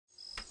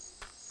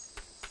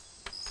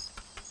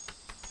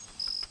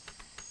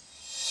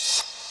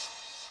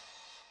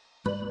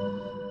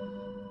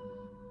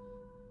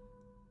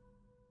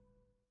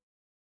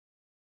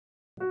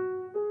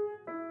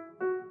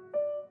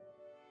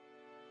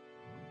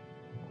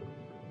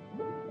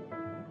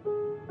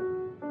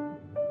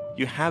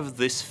you have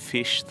this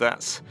fish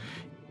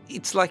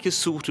it's like a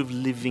sort of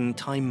living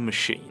time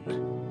machine.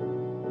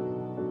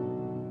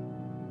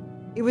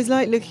 It was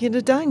like looking at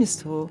a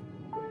dinosaur,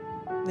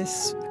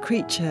 this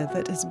creature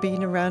that has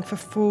been around for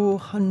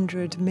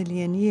 400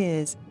 million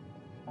years.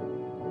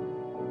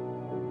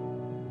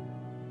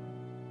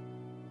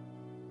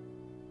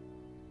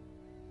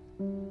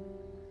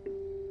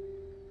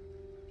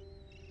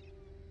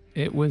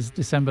 It was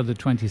December the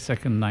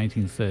 22nd,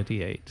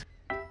 1938.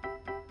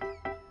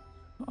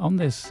 On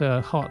this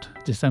hot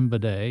December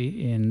day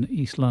in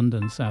East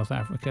London, South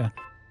Africa,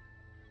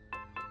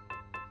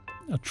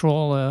 a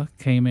trawler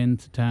came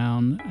into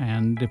town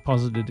and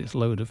deposited its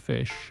load of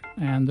fish,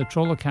 and the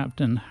trawler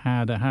captain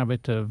had a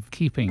habit of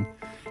keeping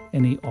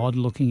any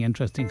odd-looking,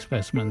 interesting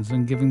specimens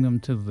and giving them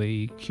to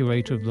the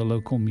curator of the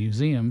local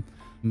museum,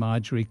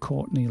 Marjorie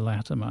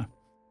Courtenay-Latimer.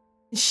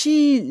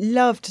 She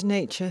loved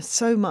nature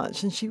so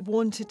much, and she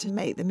wanted to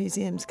make the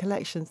museum's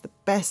collections the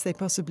best they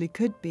possibly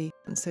could be.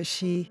 And so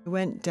she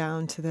went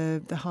down to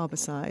the harbour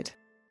side.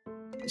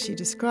 She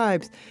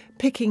describes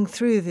picking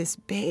through this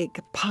big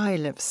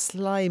pile of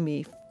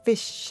slimy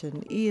fish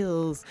and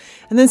eels,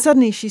 and then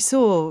suddenly she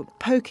saw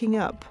poking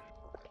up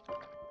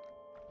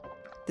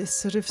this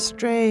sort of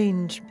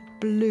strange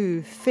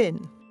blue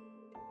fin.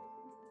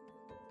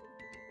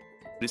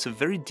 It's a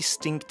very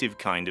distinctive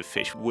kind of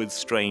fish with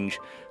strange,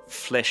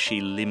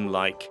 fleshy,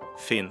 limb-like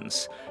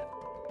fins.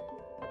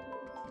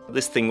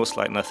 This thing was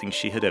like nothing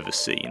she had ever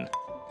seen.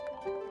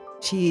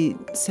 She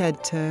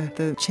said to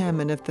the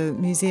chairman of the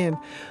museum,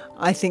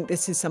 "I think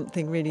this is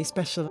something really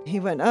special." He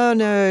went, "Oh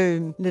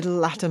no, little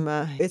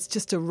Latimer, it's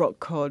just a rock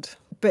cod."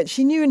 But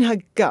she knew in her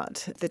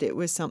gut that it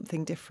was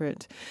something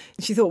different.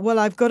 She thought, well,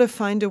 I've got to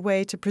find a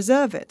way to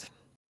preserve it.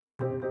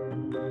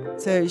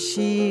 So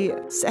she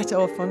set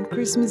off on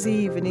Christmas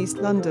Eve in East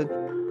London.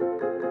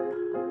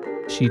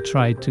 She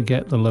tried to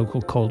get the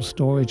local cold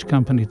storage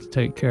company to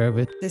take care of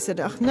it. They said,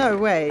 "Oh, no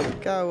way,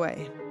 go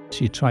away."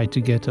 She tried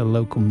to get a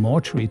local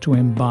mortuary to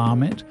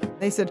embalm it.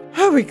 They said,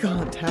 "Oh, we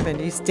can't have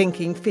any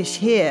stinking fish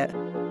here."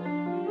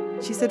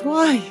 She said,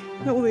 "Why?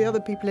 All the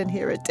other people in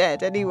here are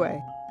dead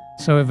anyway."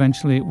 So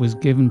eventually it was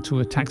given to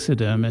a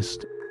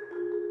taxidermist.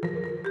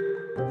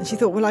 And she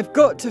thought, well, I've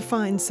got to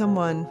find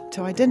someone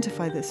to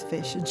identify this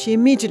fish. And she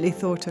immediately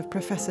thought of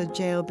Professor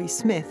J.L.B.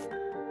 Smith,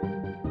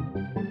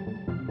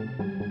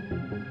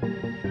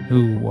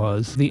 who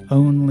was the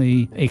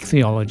only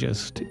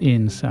ichthyologist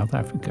in South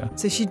Africa.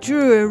 So she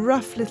drew a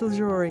rough little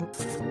drawing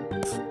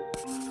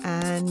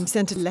and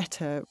sent a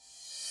letter.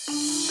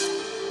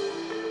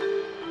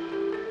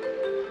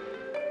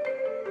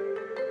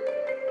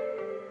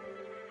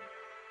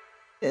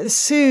 As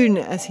soon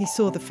as he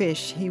saw the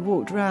fish, he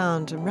walked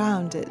round and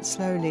round it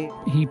slowly.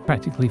 He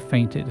practically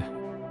fainted.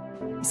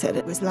 He said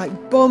it was like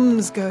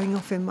bombs going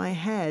off in my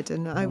head,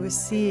 and I was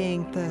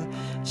seeing the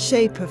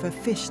shape of a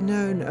fish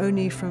known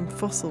only from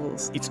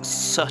fossils. It's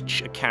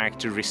such a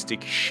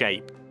characteristic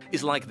shape.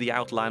 It's like the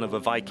outline of a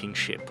Viking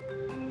ship.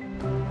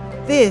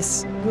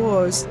 This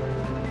was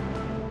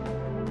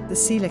the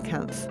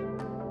coelacanth,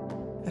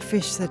 a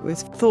fish that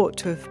was thought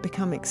to have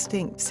become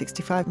extinct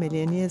 65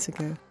 million years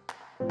ago.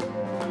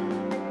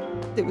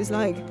 It was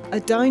like a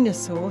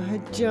dinosaur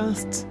had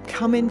just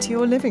come into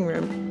your living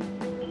room.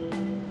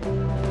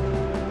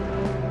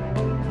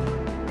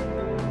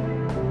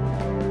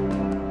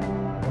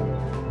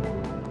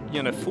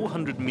 You know,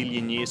 400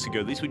 million years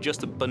ago, these were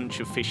just a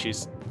bunch of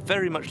fishes,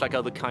 very much like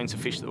other kinds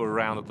of fish that were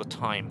around at the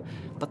time.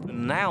 But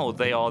now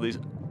they are these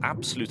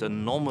absolute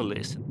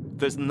anomalies.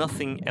 There's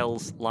nothing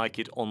else like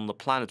it on the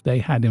planet. They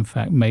had, in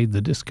fact, made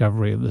the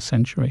discovery of the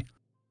century.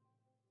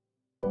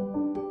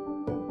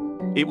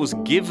 It was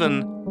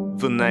given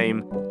the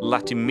name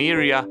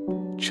Latimeria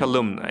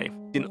chalumnae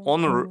in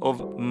honor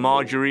of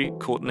Marjorie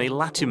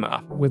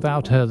Courtenay-Latimer.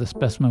 Without her, the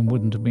specimen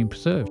wouldn't have been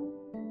preserved.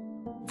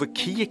 The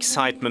key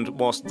excitement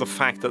was the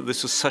fact that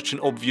this was such an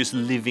obvious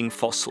living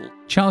fossil.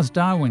 Charles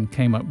Darwin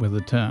came up with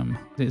the term.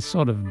 It's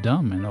sort of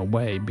dumb in a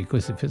way,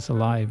 because if it's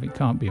alive, it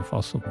can't be a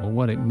fossil. Well,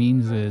 what it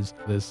means is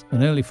there's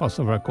an early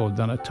fossil record,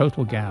 then a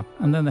total gap,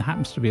 and then there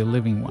happens to be a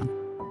living one.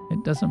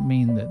 It doesn't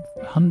mean that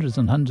hundreds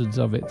and hundreds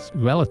of its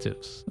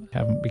relatives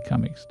haven't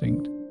become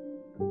extinct.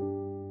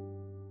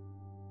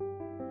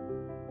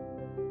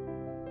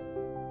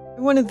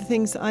 One of the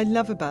things that I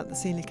love about the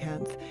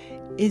coelacanth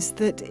is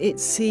that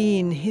it's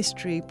seen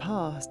history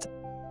past.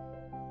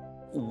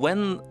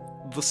 When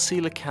the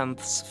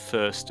coelacanths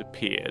first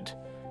appeared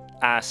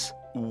as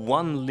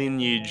one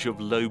lineage of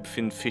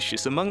lobe-finned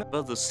fishes, among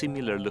other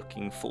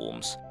similar-looking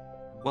forms,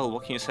 well,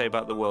 what can you say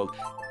about the world?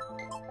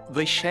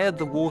 They shared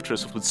the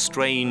waters with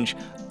strange,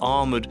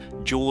 armoured,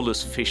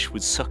 jawless fish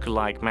with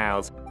sucker-like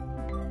mouths.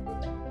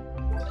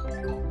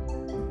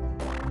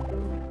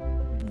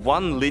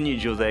 One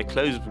lineage of their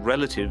close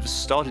relatives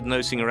started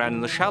nosing around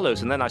in the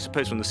shallows, and then I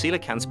suppose from the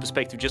coelacanth's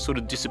perspective just sort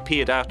of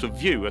disappeared out of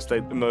view as they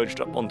emerged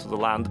up onto the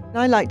land.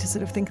 I like to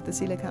sort of think of the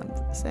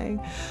coelacanth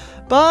saying,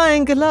 "Bye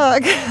and good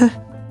luck."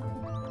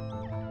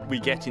 We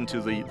get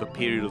into the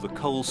period of the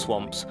coal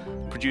swamps,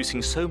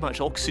 producing so much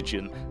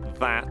oxygen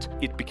that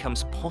it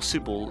becomes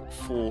possible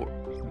for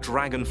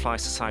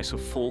dragonflies the size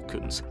of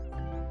falcons,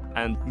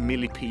 and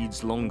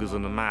millipedes longer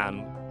than a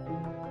man.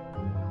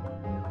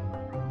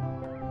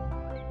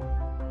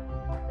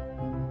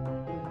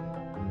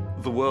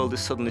 The world is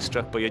suddenly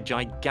struck by a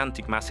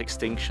gigantic mass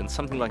extinction.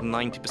 Something like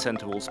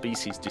 90% of all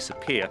species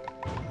disappear.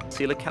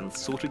 Coelacanths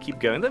sort of keep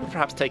going. They've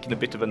perhaps taken a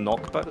bit of a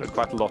knock, but there are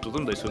quite a lot of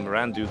them. They swim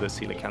around, do the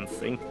coelacanth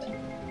thing.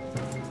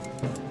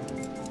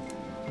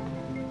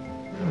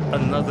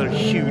 Another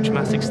huge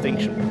mass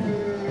extinction.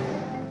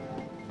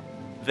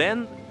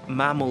 Then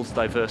mammals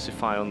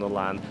diversify on the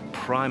land,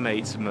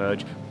 primates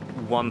emerge.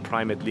 One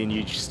primate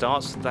lineage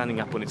starts standing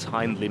up on its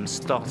hind limbs,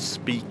 starts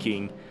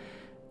speaking,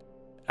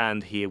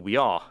 and here we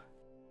are.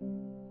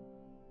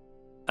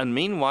 And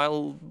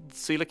meanwhile,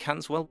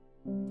 coelacanths, well,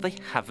 they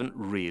haven't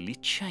really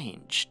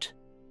changed.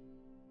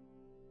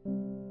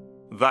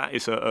 That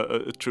is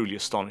a truly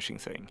astonishing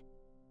thing.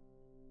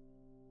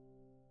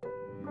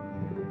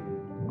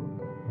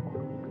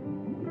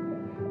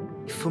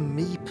 For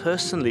me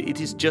personally, it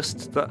is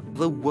just that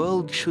the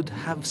world should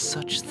have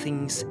such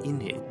things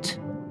in it.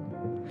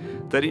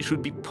 That it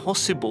should be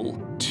possible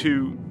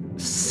to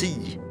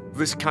see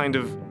this kind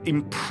of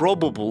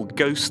improbable,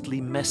 ghostly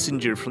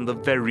messenger from the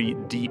very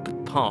deep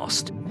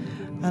past.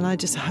 And I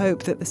just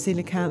hope that the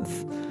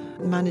coelacanth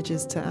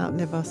manages to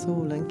outlive us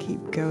all and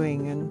keep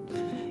going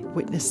and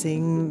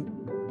witnessing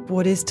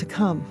what is to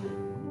come.